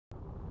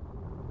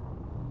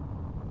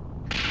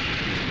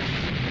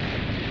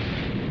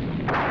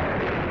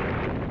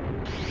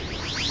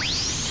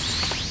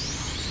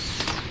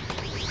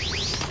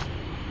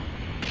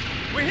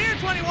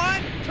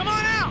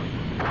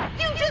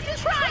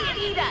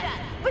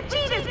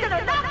Vegeta's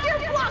gonna knock your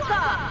block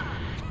off!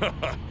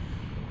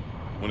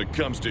 When it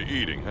comes to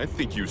eating, I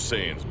think you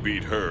Saiyans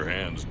beat her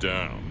hands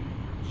down.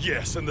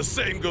 Yes, and the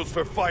same goes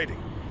for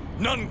fighting.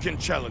 None can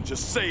challenge a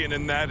Saiyan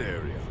in that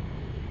area.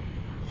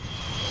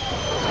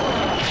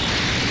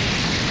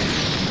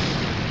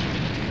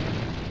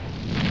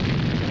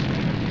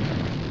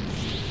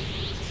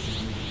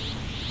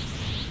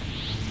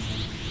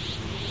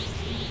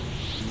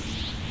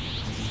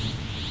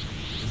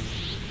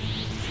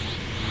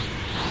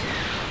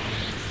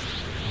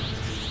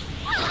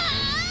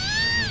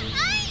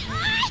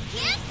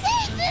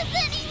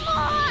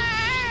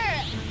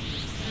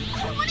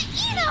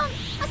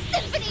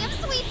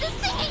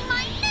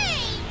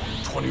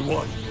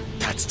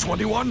 That's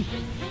 21? I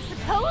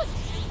suppose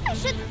I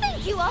should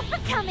thank you all for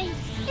coming.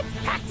 It's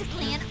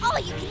practically an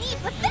all-you-can-eat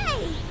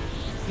buffet.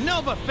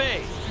 No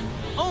buffet.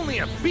 Only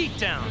a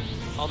beatdown.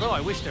 Although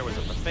I wish there was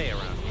a buffet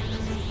around here.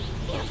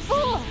 You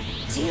fool!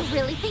 Do you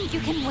really think you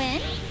can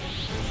win?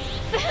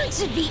 Food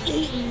should be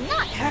eaten,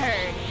 not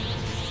heard.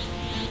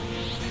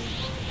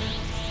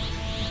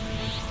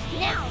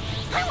 Now,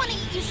 I want to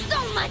eat you so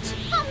much,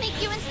 I'll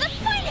make you into the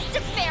finest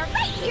of fare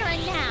right here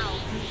and now.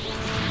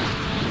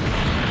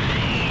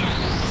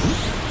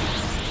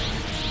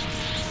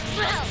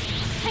 Well,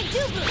 I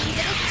do believe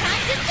it is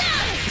time to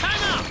die!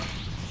 Time out!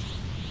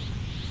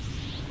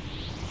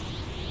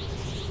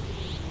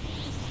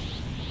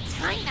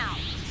 Time out?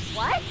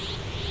 What?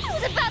 I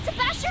was about to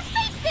bash your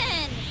face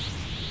in!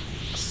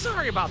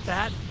 Sorry about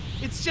that.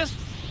 It's just,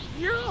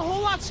 you're a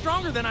whole lot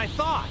stronger than I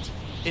thought.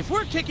 If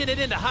we're kicking it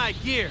into high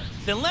gear,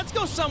 then let's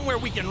go somewhere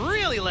we can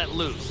really let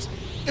loose.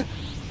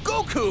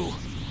 Goku!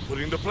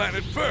 Putting the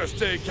planet first,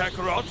 eh,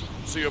 Kakarot?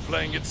 So you're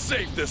playing it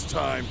safe this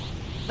time.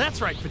 That's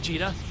right,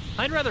 Vegeta.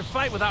 I'd rather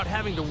fight without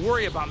having to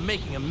worry about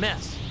making a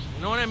mess.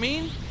 You know what I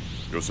mean?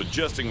 You're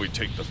suggesting we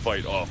take the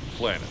fight off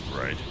planet,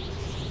 right?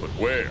 But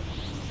where?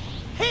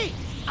 Hey,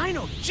 I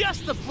know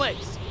just the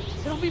place.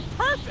 It'll be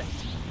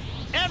perfect.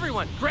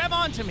 Everyone, grab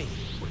onto me.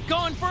 We're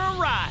going for a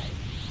ride.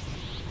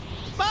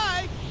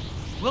 Bye.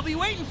 We'll be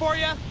waiting for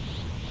you.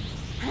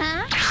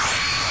 Huh?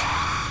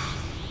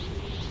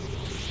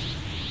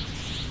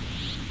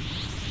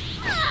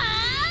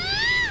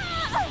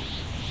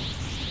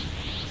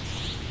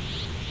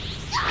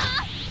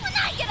 When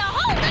I get a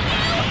hold of you!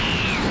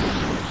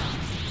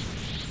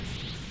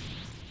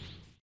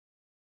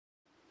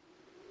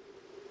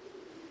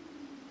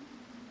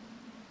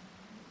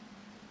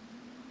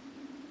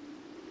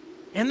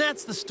 And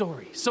that's the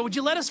story. So would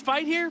you let us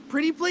fight here,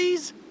 pretty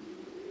please?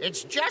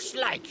 It's just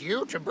like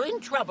you to bring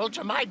trouble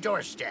to my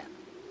doorstep.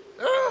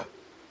 Ugh!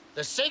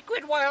 The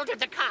sacred world of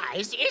the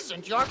Kais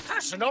isn't your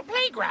personal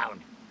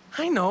playground.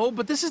 I know,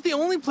 but this is the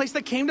only place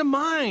that came to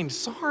mind.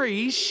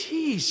 Sorry,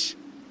 sheesh.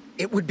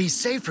 It would be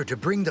safer to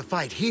bring the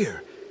fight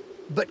here.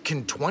 But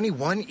can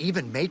 21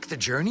 even make the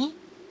journey?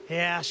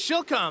 Yeah,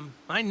 she'll come.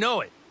 I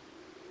know it.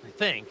 I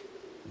think.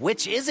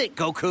 Which is it,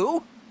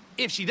 Goku?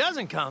 If she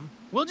doesn't come,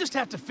 we'll just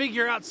have to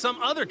figure out some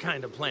other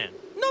kind of plan.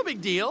 No big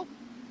deal.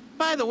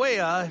 By the way,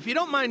 if you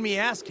don't mind me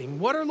asking,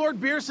 what are Lord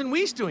Beerus and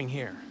Whis doing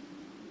here?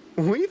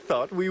 We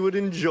thought we would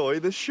enjoy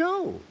the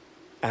show.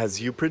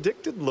 As you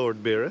predicted,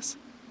 Lord Beerus,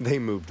 they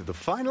moved the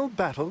final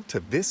battle to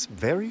this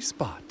very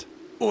spot.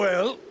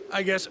 Well,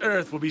 I guess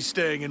Earth will be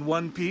staying in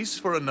one piece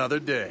for another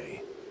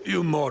day.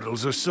 You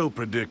mortals are so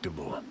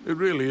predictable. It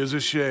really is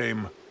a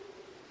shame.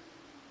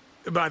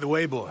 By the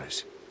way,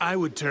 boys, I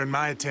would turn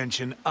my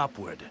attention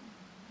upward.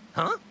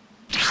 Huh?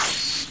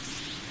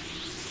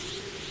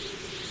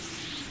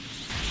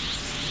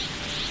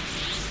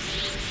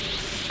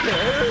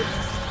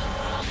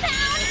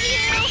 Found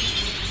you!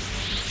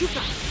 You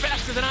got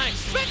faster than I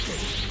expected.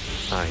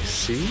 I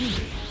see.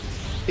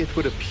 It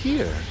would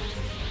appear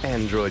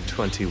Android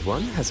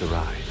 21 has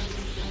arrived.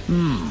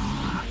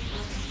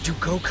 Do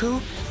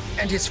Goku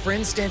and his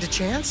friends stand a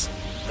chance?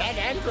 That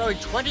Android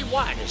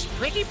 21 is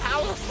pretty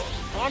powerful.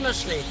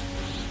 Honestly,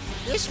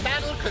 this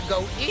battle could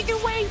go either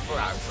way for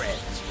our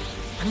friends.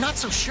 I'm not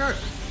so sure.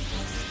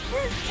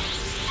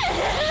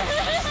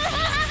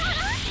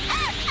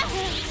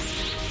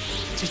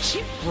 Did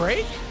she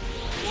break?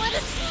 What a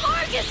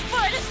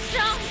smorgasbord of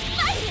strong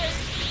fighters!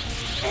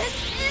 This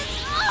is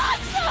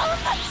awesome!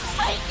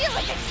 I feel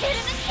like a kid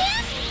in a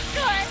candy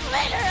store,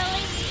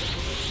 literally!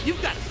 You've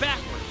got it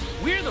backwards.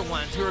 We're the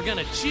ones who are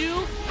gonna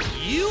chew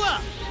you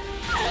up.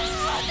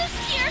 Oh, the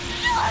sheer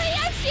joy!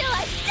 I feel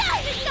I've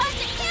died and gone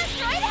to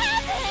android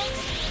heaven!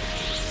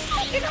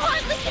 I can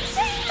hardly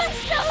contain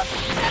myself!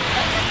 This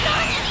couldn't have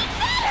gone any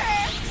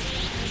better!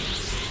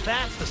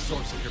 That's the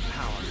source of your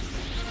power.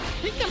 I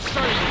think I'm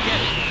starting to get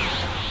it.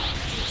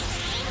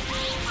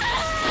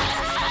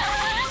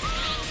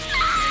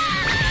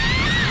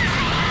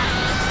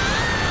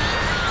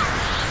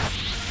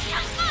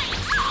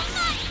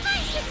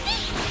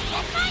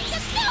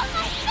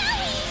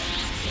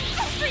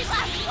 Every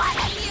last one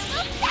of you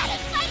will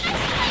satisfy my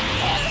sweet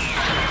tooth!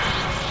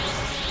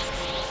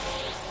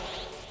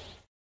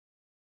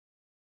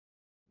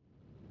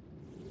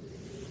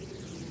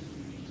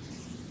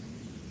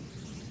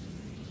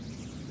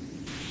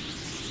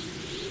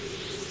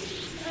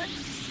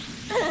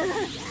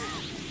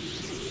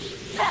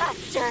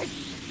 Bastards!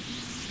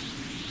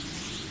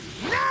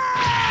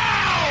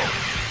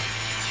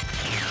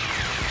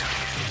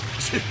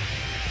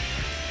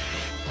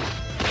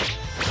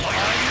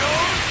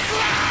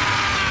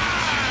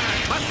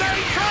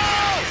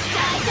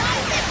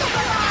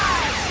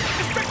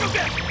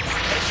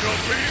 Special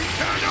beam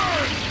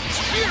cannon!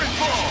 Spirit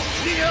ball!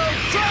 Neo,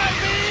 drive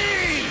me!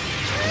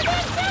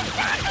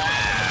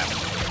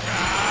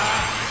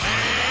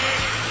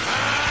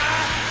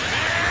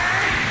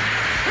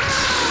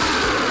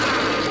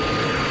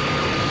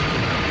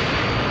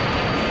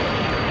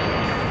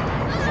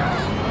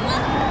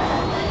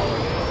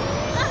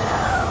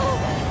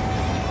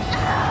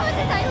 How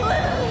did I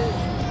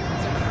lose?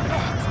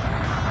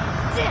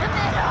 Damn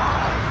it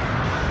all!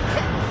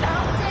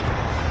 Confounded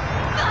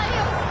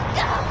bio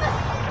scum!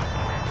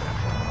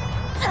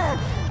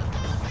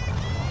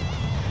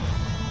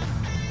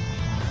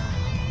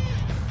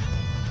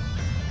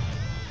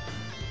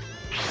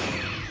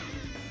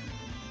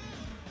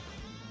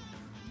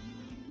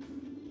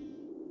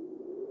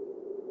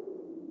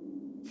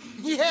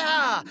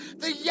 Yeah!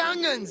 The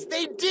young'uns!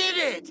 They did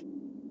it!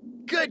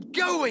 Good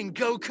going,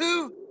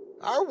 Goku!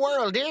 Our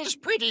world is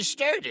pretty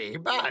sturdy,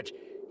 but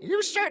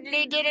you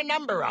certainly did a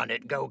number on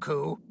it,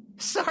 Goku.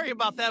 Sorry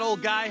about that,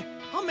 old guy.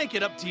 I'll make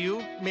it up to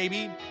you,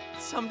 maybe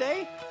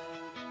someday.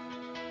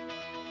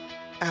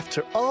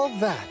 After all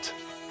that,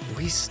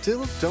 we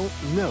still don't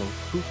know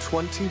who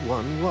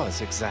 21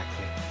 was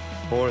exactly,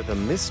 or the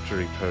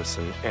mystery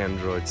person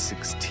Android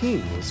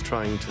 16 was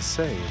trying to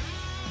save.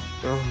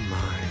 Oh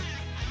my.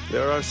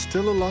 There are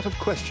still a lot of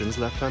questions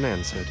left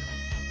unanswered.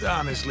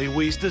 Honestly,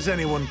 Whis, does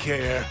anyone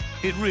care?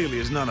 It really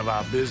is none of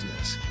our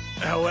business.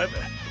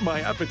 However, my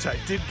appetite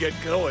did get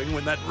going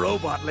when that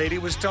robot lady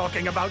was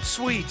talking about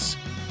sweets.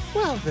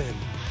 Well then,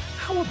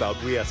 how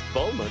about we ask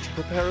Bulma to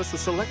prepare us a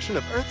selection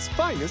of Earth's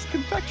finest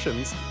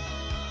confections?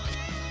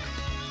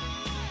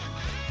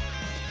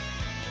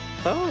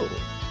 Oh,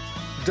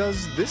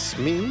 does this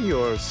mean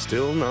you're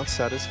still not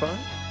satisfied?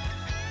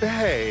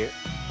 Hey,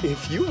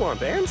 if you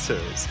want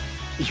answers,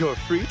 you're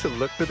free to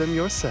look for them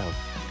yourself.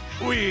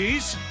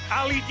 Whis,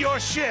 I'll eat your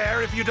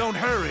share if you don't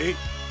hurry.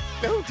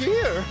 Oh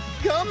dear,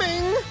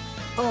 coming!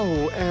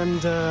 Oh,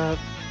 and,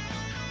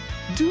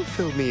 do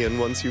fill me in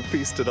once you've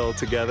pieced it all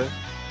together.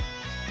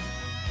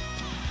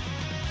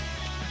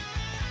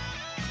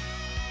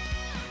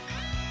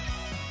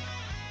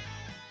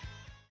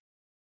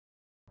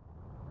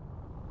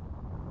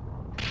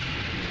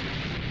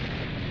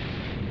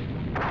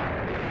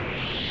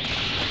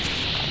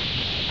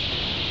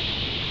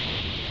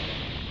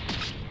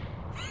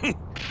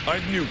 I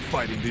knew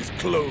fighting these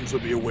clones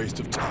would be a waste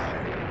of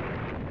time.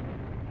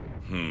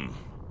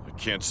 I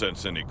can't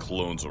sense any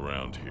clones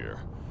around here.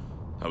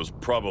 I was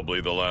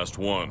probably the last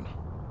one.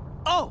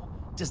 Oh,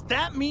 does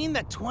that mean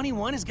that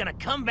 21 is gonna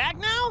come back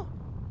now?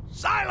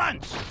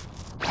 Silence!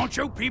 Don't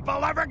you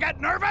people ever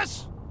get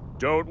nervous?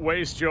 Don't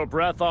waste your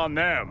breath on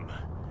them.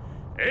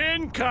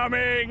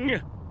 Incoming!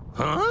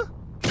 Huh?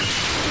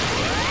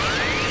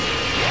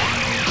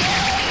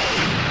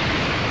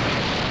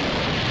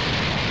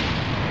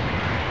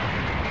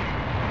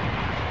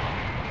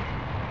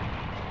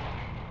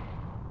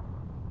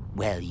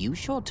 Well, you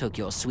sure took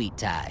your sweet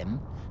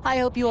time. I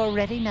hope you are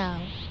ready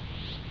now.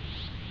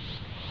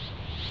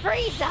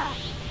 Frieza!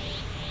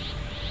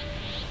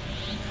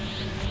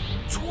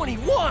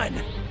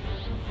 21!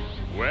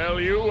 Well,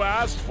 you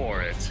asked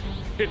for it.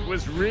 It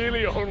was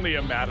really only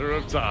a matter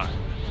of time.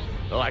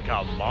 Like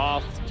a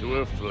moth to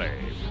a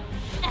flame.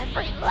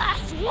 Every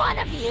last one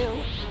of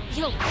you!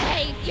 You'll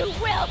pay! You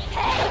will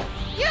pay!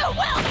 You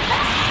will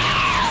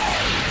pay!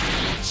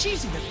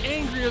 She's even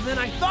angrier than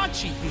I thought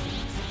she'd be.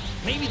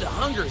 Maybe the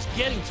hunger is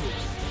getting to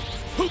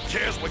her. Who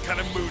cares what kind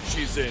of mood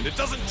she's in? It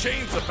doesn't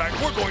change the fact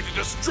we're going to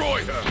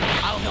destroy her.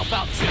 I'll help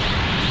out too.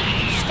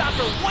 Stop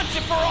her once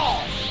and for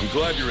all! I'm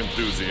glad you're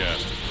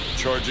enthusiastic.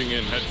 Charging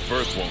in head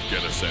first won't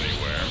get us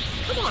anywhere.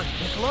 Come on,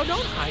 Piccolo,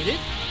 don't hide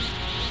it.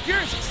 You're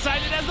as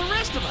excited as the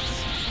rest of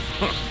us.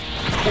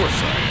 Of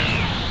course I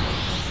am.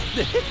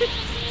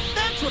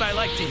 That's what I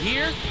like to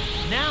hear.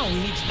 Now we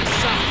need to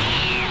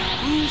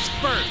decide who's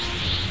first.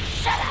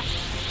 Shut up!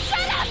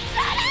 Shut up!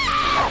 Shut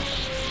up!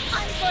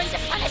 I'm going to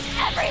punish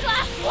every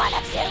last one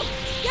of you!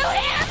 You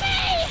hear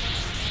me?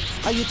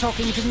 Are you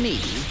talking to me?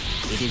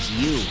 It is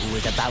you who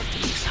is about to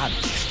be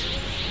punished.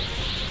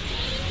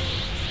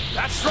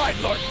 That's right,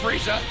 Lord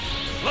Frieza.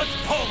 Let's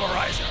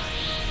pulverize her.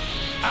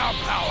 Our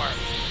power,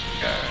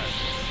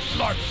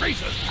 Lord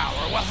Frieza's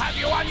power, will have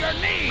you on your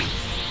knees.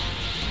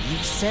 You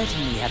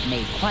certainly have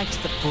made quite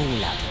the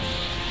fool out of me.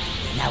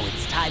 Now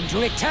it's time to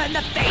return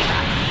the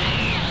favor!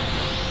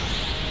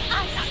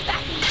 I'm not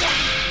backing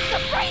down, so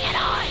bring it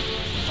on!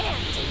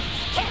 Candy!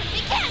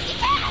 Candy, candy,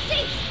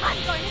 candy! I'm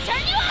going to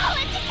turn you all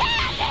into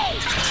candy!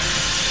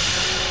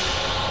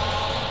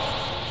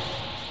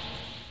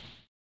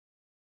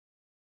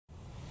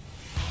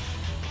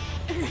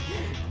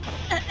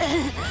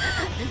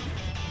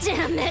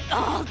 Damn it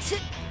all to...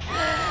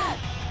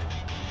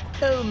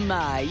 Oh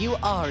my, you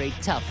are a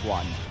tough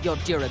one. Your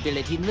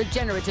durability and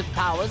regenerative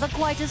powers are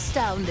quite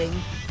astounding.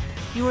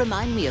 You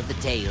remind me of the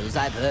tales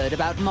I've heard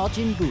about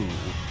Majin Buu.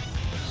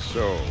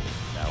 So,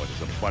 now it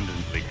is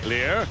abundantly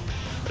clear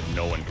that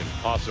no one can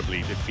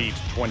possibly defeat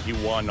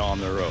 21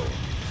 on their own.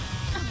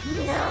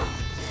 No.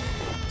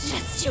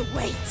 Just you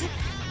wait.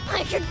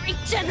 I can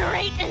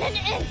regenerate in an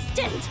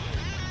instant.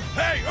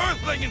 Hey,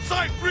 Earthling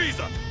inside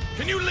Frieza!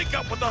 Can you link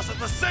up with us at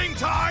the same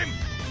time?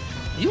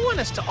 You want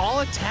us to all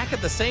attack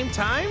at the same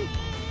time?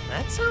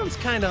 That sounds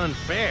kind of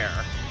unfair.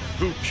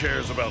 Who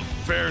cares about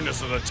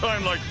fairness at a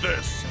time like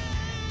this?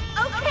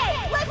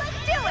 Okay, let's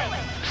do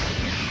it!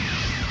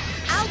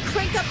 I'll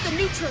crank up the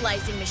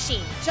neutralizing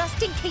machine,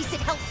 just in case it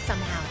helps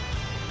somehow.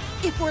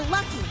 If we're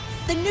lucky,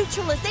 the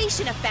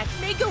neutralization effect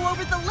may go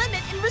over the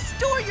limit and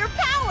restore your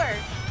power!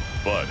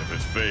 But if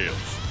it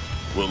fails,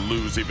 we'll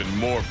lose even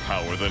more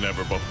power than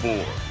ever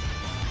before.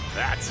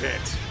 That's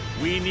it.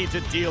 We need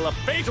to deal a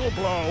fatal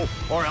blow,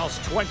 or else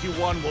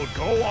 21 will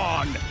go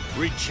on,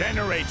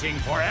 regenerating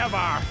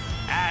forever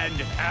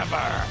and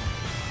ever.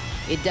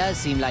 It does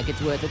seem like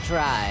it's worth a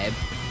try.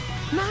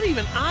 Not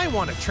even I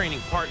want a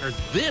training partner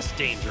this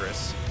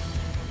dangerous.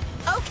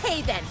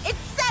 Okay then, it's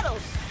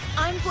settled!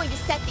 I'm going to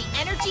set the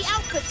energy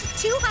output to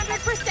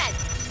 200%,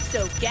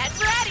 so get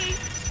ready!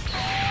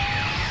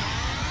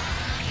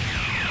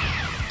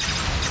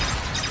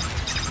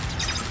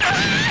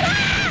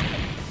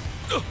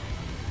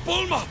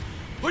 Bulma!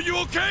 Are you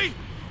okay?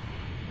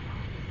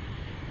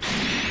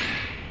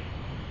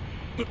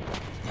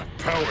 My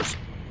power's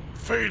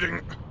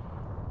fading.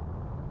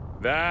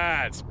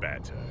 That's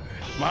better.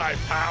 My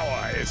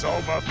power is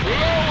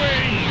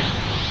overflowing!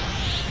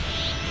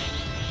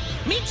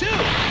 Me too!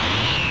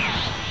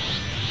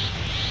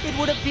 It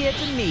would appear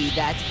to me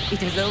that it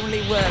has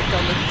only worked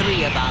on the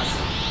three of us.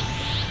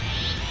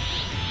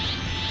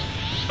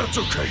 That's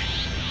okay.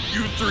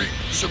 You three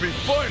should be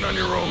fine on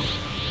your own.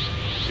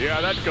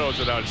 Yeah, that goes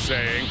without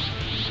saying.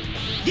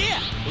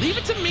 Yeah, leave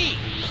it to me.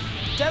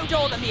 Don't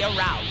order me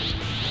around.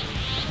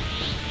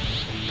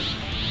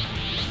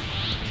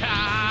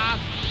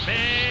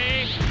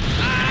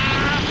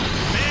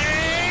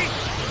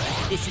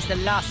 This is the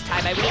last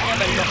time I will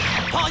ever look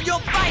upon your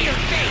vile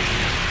face!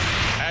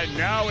 And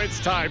now it's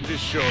time to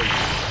show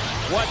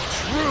you what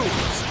true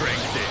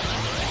strength is.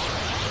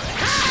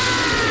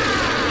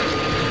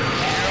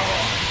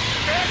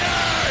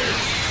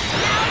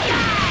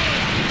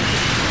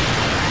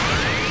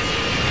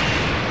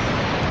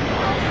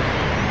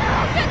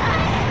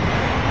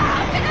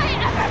 How can I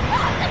ever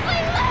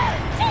possibly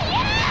lose to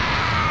you?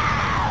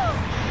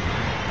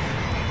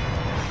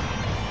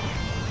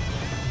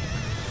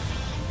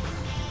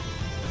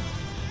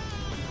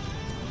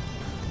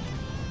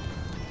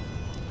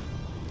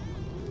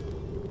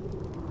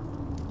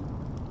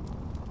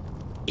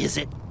 Is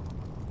it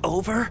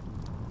over?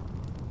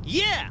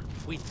 Yeah,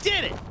 we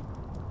did it!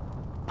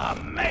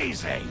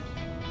 Amazing!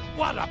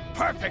 What a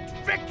perfect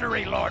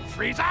victory, Lord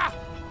Frieza!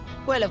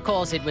 Well, of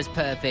course it was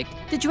perfect.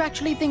 Did you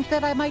actually think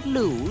that I might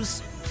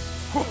lose?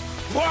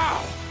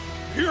 Wow!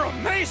 You're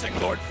amazing,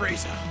 Lord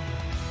Frieza!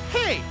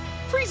 Hey,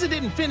 Frieza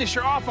didn't finish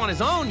her off on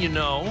his own, you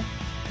know.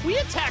 We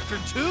attacked her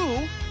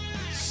too.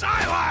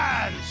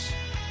 Silence!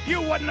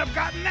 You wouldn't have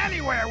gotten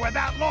anywhere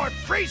without Lord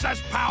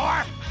Frieza's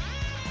power!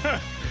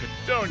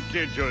 Don't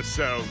kid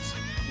yourselves.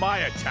 My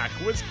attack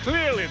was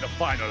clearly the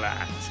final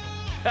act.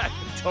 That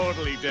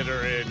totally did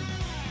her in.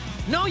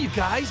 No, you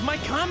guys, my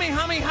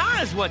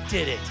Kamehameha is what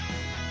did it.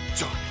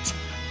 Darn it.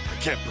 I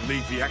can't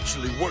believe he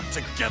actually worked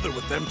together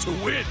with them to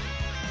win.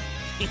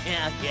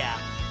 Yeah.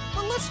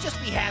 Well, let's just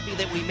be happy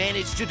that we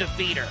managed to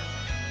defeat her.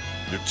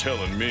 You're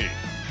telling me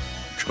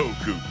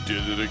Goku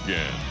did it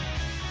again.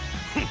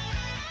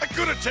 I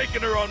could have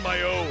taken her on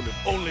my own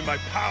if only my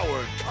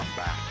power had come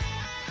back.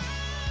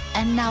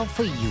 And now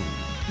for you,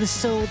 the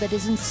soul that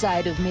is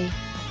inside of me.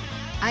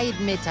 I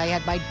admit I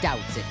had my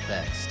doubts at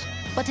first,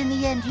 but in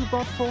the end you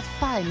brought forth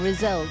fine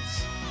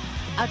results.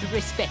 Out of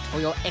respect for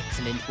your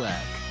excellent work,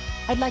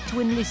 I'd like to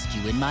enlist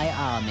you in my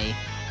army.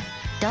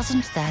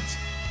 Doesn't that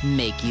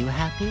make you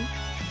happy?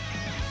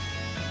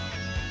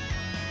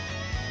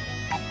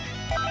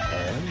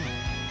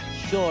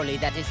 Oh, surely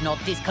that is not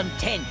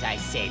discontent I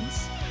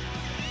sense.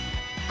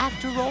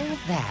 After all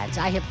that,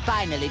 I have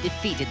finally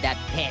defeated that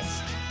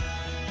pest.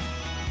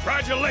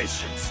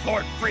 Congratulations,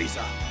 Lord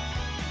Frieza!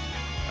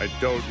 I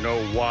don't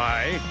know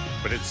why,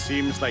 but it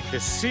seems like the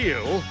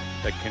seal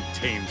that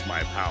contains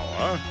my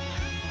power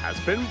has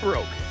been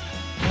broken.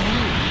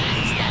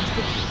 Is that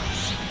the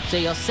case? So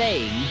you're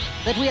saying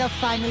that we are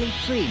finally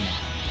free now?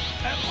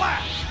 At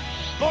last,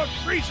 Lord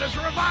Frieza's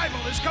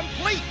revival is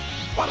complete!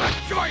 What a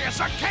joyous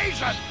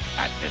occasion!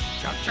 At this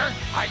juncture,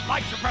 I'd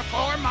like to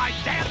perform my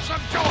dance of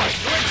joy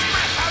to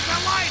express how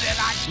delighted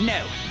I...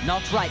 No,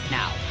 not right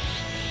now.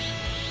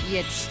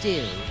 Yet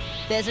still,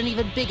 there's an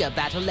even bigger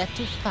battle left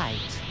to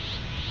fight.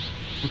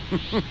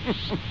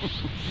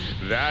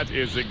 That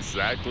is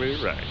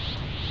exactly right.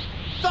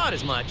 Thought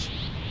as much.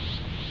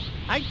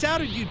 I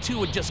doubted you two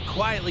would just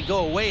quietly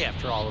go away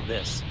after all of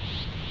this.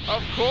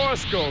 Of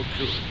course,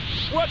 Goku.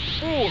 What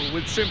fool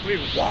would simply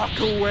walk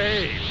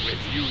away with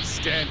you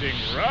standing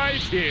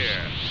right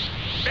here?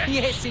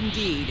 Yes,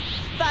 indeed.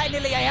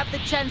 Finally, I have the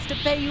chance to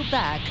pay you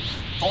back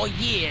for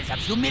years of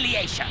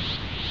humiliation.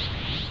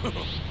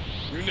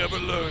 You never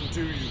learn,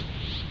 do you?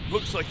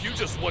 Looks like you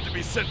just want to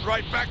be sent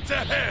right back to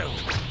hell.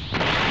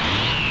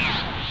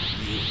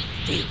 You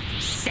filthy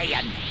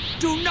Saiyan!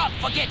 Do not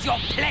forget your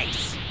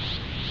place!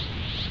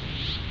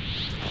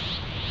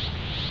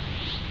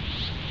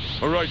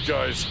 All right,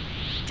 guys.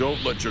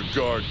 Don't let your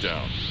guard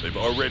down. They've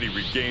already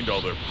regained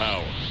all their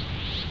power.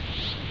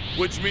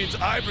 Which means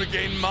I've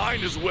regained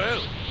mine as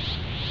well.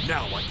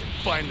 Now I can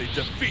finally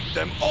defeat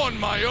them on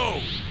my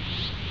own.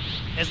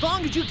 As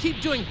long as you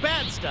keep doing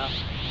bad stuff,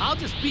 I'll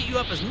just beat you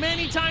up as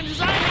many times as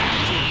I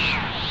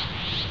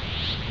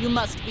have You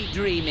must be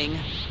dreaming.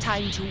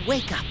 Time to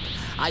wake up.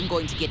 I'm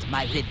going to get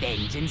my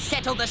revenge and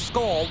settle the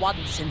score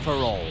once and for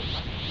all.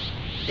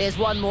 There's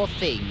one more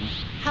thing.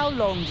 How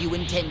long do you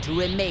intend to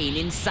remain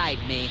inside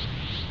me?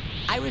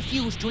 I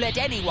refuse to let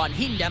anyone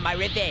hinder my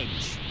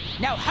revenge.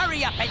 Now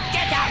hurry up and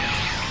get out!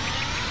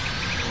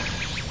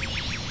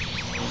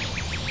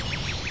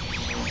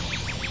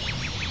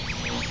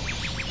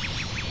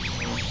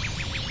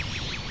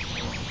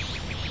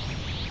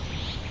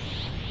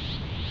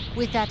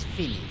 With that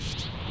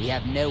finished, we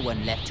have no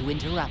one left to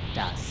interrupt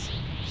us.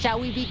 Shall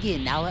we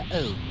begin our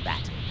own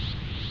battle?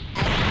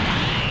 And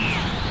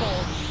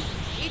now,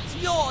 it's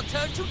your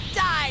turn to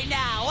die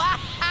now!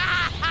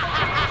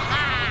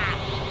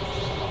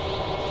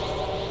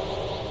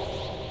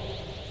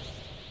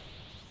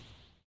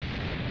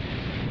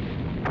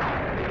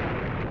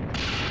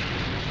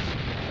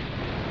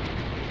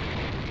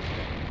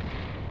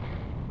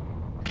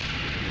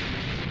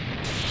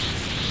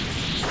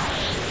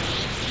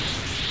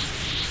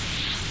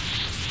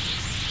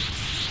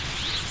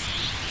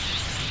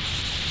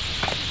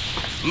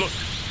 Look,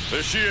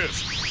 there she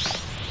is.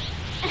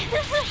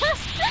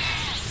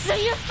 So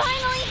you're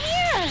finally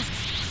here!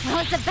 Well,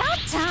 it's about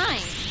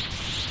time.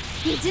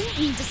 You didn't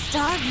need to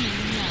starve me,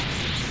 you know.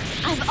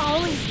 I've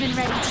always been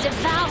ready to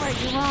devour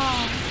you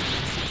all.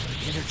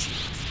 Energy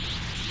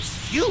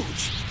is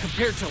huge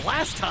compared to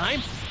last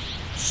time.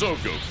 So,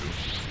 Goku,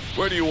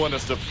 where do you want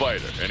us to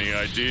fight her? Any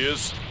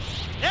ideas?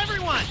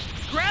 Everyone,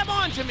 grab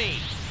onto me!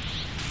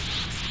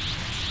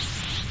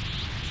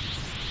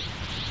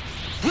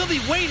 We'll be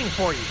waiting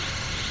for you.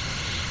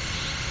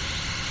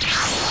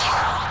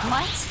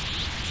 What?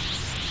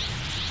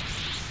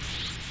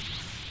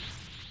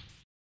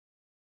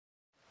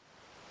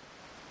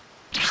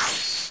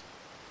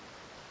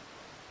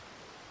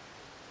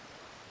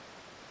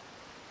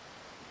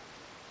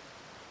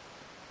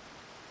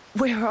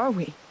 Where are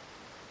we?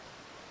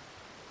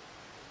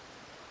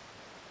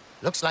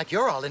 Looks like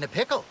you're all in a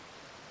pickle.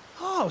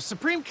 Oh,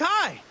 Supreme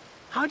Kai!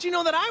 How'd you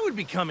know that I would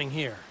be coming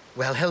here?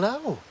 Well,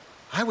 hello.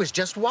 I was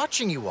just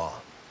watching you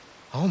all.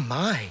 Oh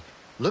my,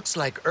 looks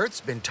like Earth's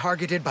been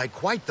targeted by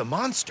quite the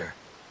monster.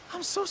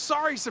 I'm so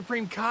sorry,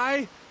 Supreme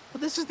Kai,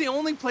 but this is the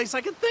only place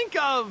I could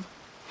think of.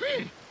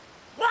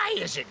 Why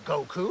is it,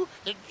 Goku,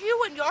 that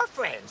you and your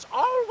friends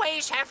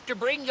always have to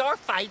bring your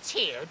fights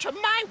here to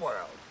my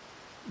world?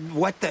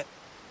 What the...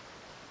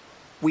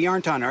 We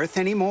aren't on Earth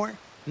anymore?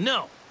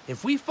 No.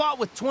 If we fought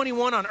with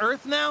 21 on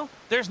Earth now,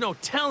 there's no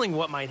telling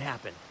what might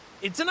happen.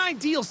 It's an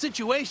ideal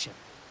situation.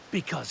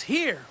 Because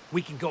here,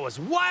 we can go as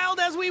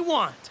wild as we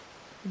want.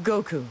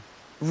 Goku,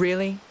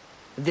 really?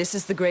 This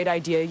is the great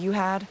idea you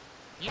had?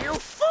 You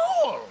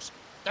fools!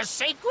 The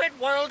sacred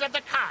world of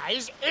the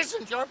Kais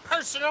isn't your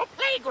personal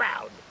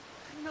playground.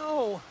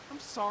 No, I'm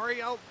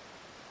sorry. I'll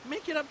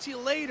make it up to you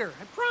later.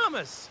 I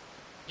promise.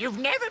 You've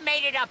never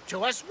made it up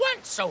to us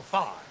once so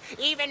far,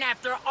 even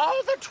after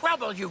all the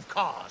trouble you've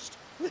caused.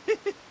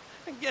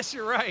 I guess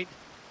you're right.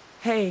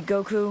 Hey,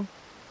 Goku,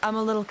 I'm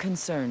a little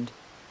concerned.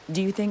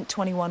 Do you think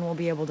 21 will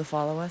be able to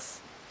follow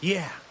us?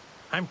 Yeah,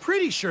 I'm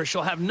pretty sure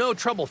she'll have no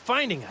trouble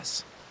finding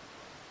us.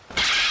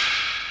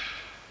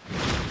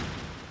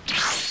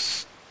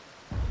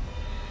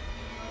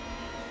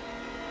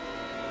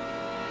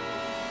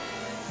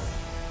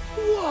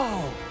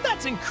 Whoa,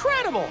 that's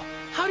incredible!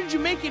 How did you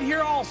make it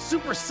here all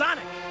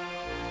supersonic?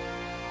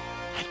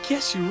 I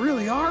guess you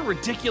really are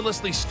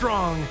ridiculously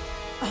strong.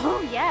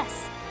 Oh,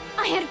 yes.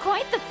 I had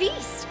quite the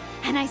feast,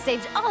 and I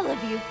saved all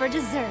of you for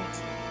dessert.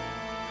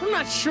 I'm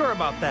not sure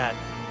about that.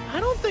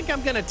 I don't think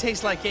I'm gonna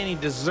taste like any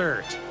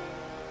dessert.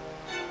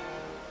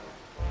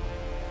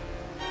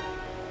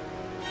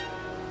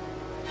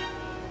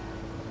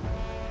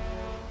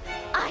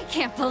 I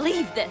can't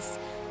believe this.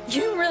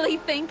 You really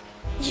think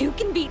you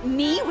can beat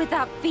me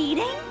without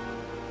feeding?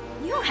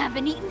 You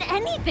haven't eaten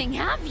anything,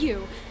 have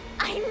you?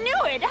 I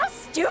knew it! How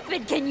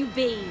stupid can you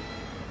be?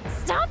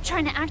 Stop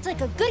trying to act like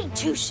a goody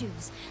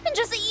two-shoes and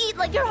just eat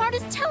like your heart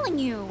is telling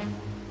you.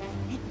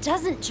 It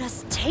doesn't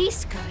just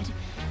taste good.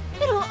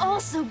 It'll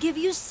also give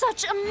you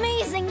such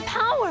amazing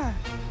power.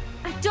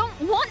 I don't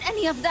want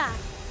any of that.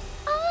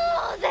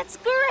 Oh, that's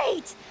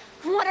great.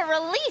 What a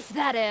relief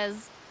that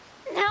is.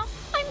 Now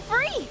I'm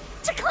free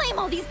to claim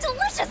all these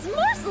delicious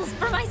morsels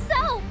for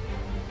myself.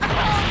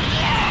 Oh,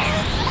 yeah!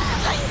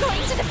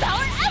 going to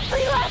devour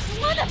every last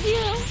one of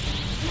you!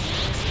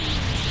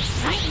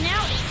 Right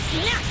now, it's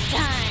snack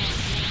time!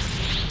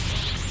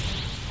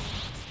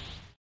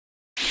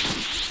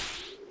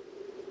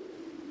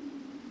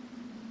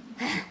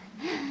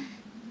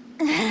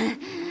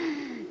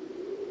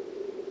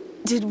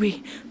 Did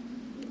we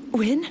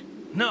win?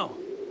 No,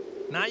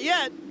 not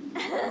yet.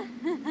 No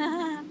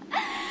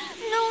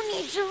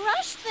need to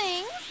rush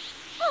things.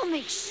 I'll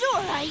make sure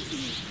I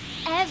eat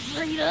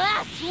every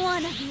last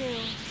one of you.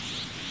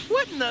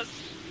 What in the...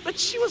 But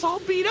she was all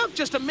beat up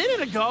just a minute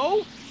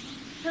ago.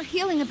 Her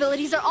healing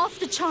abilities are off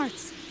the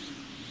charts.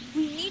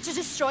 We need to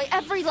destroy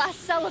every last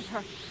cell of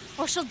her,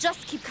 or she'll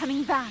just keep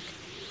coming back.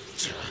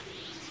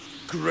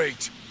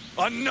 Great.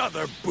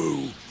 Another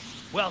boo.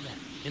 Well then,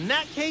 in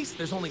that case,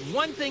 there's only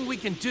one thing we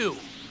can do.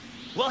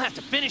 We'll have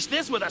to finish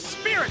this with a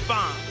spirit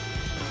bomb.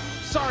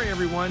 Sorry,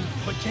 everyone,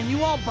 but can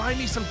you all buy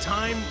me some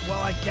time while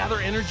I gather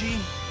energy?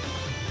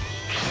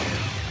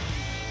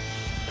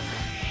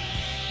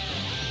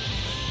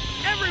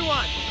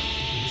 Everyone,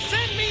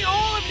 send me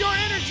all of your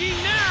energy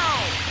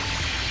now!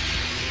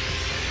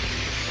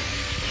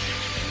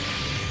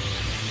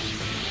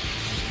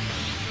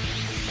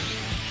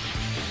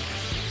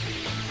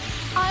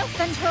 I'll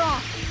fend her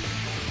off.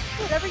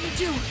 Whatever you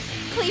do,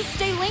 please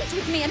stay linked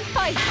with me and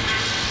fight.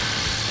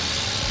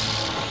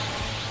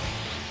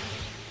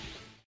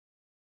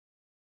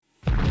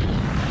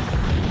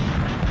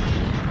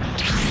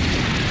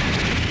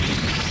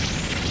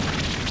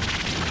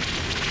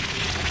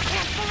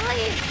 Can't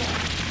believe this.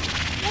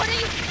 What are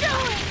you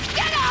doing?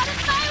 Get out of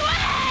my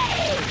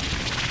way!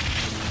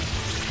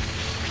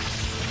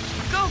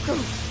 Goku,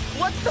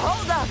 what's the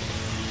holdup?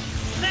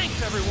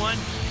 Thanks, everyone.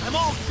 I'm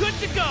all good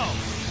to go.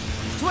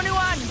 21!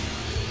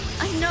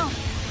 I know.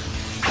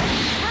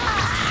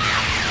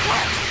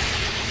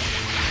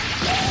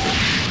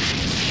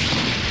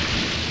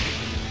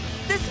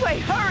 This way,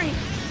 hurry!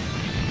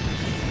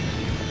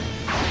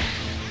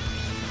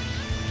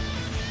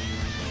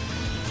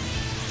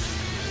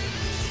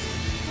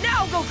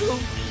 Now, Goku!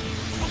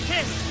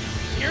 Okay,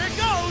 here it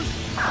goes.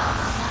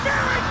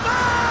 Spirit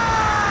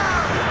Bomb!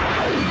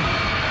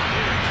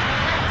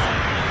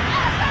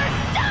 Never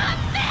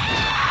stop me!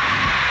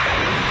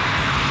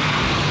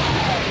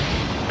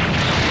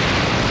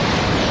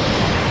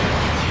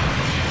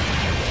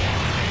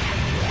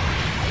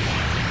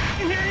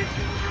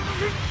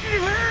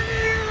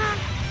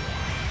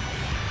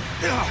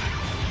 Ugh,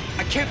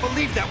 I can't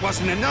believe that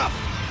wasn't enough.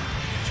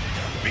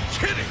 Be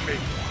kidding me.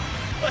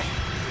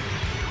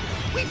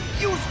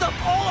 We've used up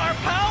all our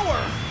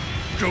power!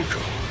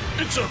 Goku,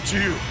 it's up to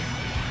you.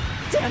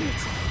 Damn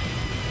it!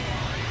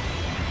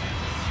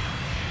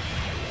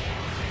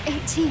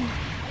 18.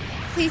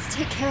 Please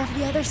take care of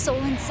the other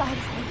soul inside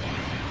of me.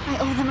 I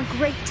owe them a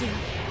great deal.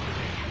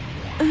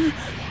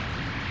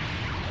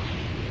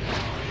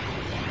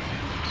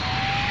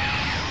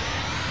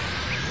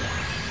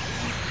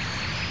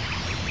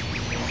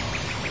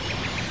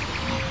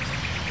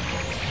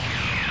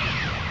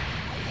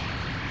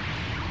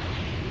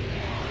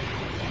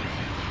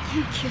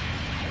 Thank you.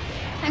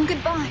 And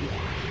goodbye.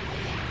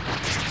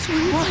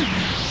 21!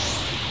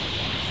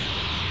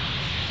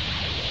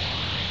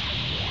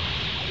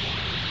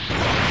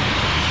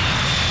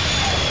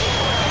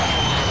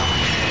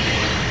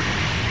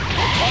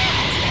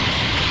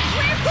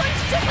 We're going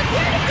to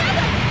disappear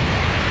together!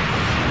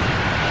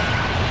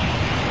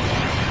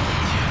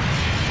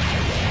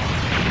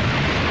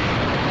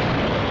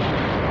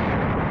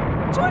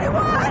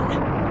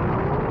 21!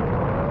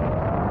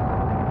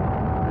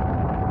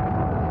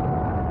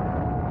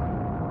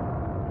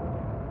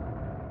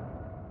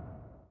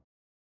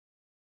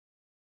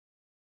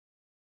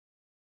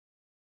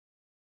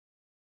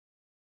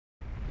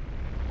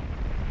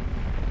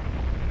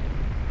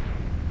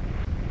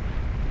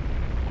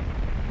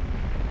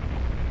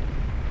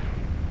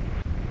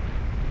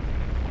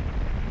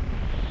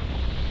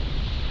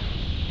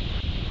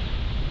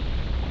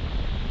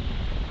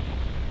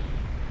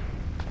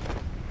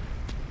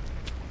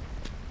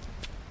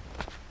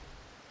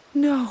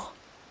 No.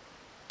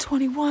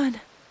 21.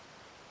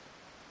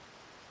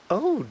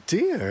 Oh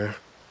dear.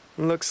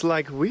 Looks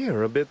like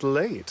we're a bit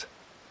late.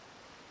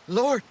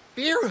 Lord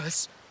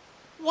Beerus,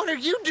 what are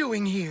you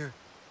doing here?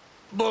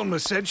 Bulma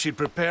said she'd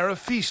prepare a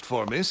feast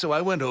for me, so I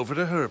went over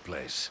to her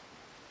place.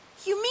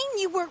 You mean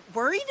you weren't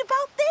worried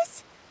about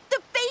this?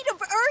 The fate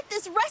of Earth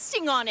is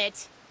resting on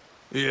it.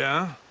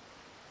 Yeah?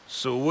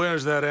 So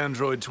where's that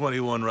Android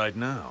 21 right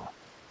now?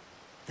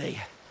 They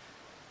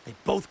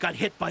both got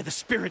hit by the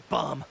spirit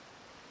bomb.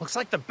 Looks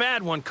like the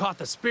bad one caught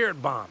the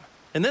spirit bomb,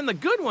 and then the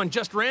good one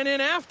just ran in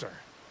after.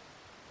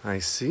 I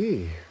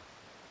see.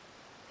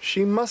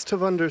 She must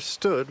have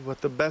understood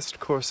what the best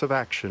course of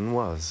action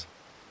was.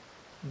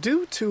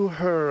 Due to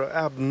her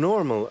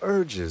abnormal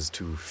urges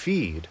to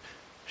feed,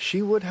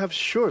 she would have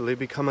surely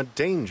become a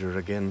danger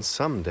again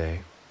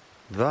someday.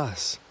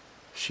 Thus,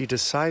 she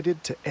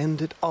decided to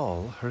end it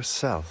all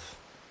herself.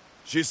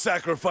 She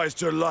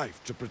sacrificed her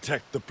life to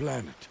protect the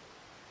planet.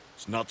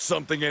 It's not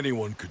something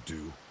anyone could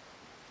do.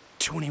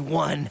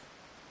 21.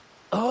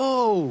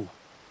 Oh!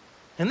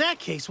 In that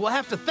case, we'll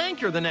have to thank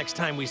her the next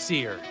time we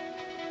see her.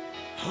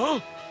 Huh?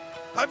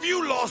 Have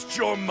you lost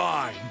your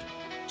mind?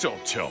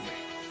 Don't tell me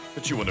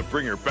that you want to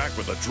bring her back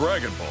with the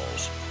Dragon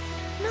Balls.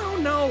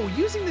 No,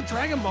 using the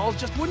Dragon Balls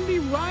just wouldn't be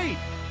right,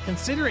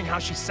 considering how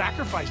she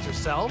sacrificed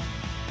herself.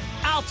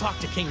 I'll talk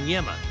to King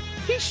Yima.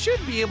 He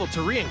should be able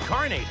to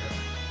reincarnate her.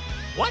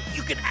 What?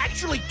 You can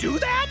actually do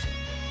that?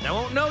 I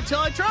won't know till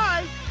I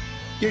try.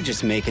 You're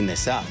just making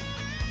this up.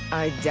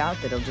 I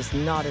doubt that he'll just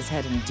nod his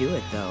head and do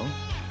it, though.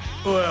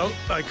 Well,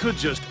 I could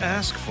just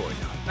ask for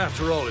you.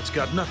 After all, it's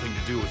got nothing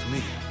to do with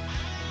me.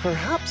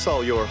 Perhaps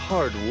all your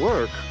hard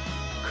work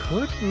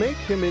could make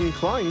him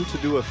inclined to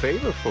do a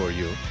favor for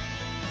you.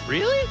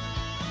 Really?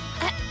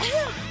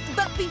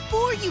 But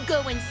before you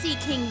go and see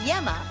King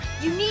Yema,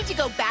 you need to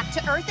go back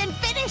to Earth and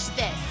finish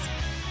this.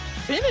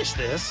 Finish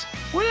this?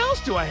 What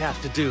else do I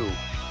have to do?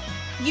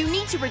 You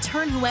need to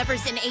return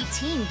whoever's in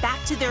 18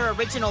 back to their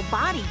original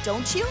body,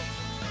 don't you?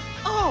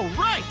 Oh,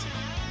 right!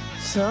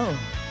 So,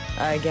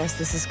 I guess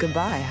this is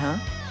goodbye, huh?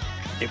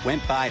 It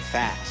went by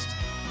fast,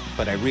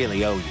 but I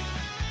really owe you.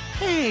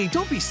 Hey,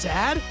 don't be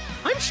sad.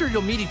 I'm sure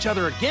you'll meet each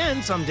other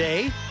again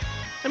someday.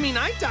 I mean,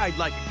 I died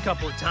like a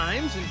couple of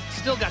times and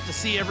still got to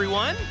see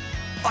everyone.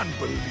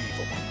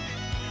 Unbelievable.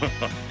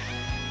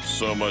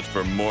 So much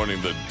for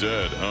mourning the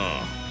dead,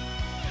 huh?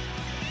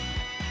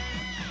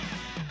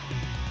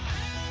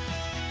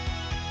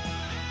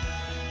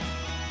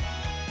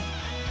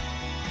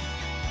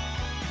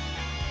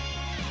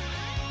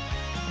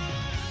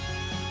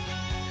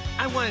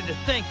 I wanted to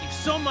thank you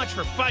so much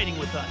for fighting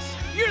with us.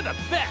 You're the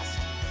best!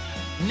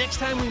 Next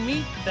time we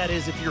meet, that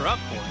is if you're up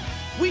for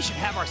it, we should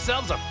have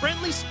ourselves a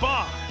friendly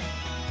spar.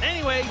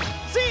 Anyway,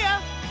 see ya!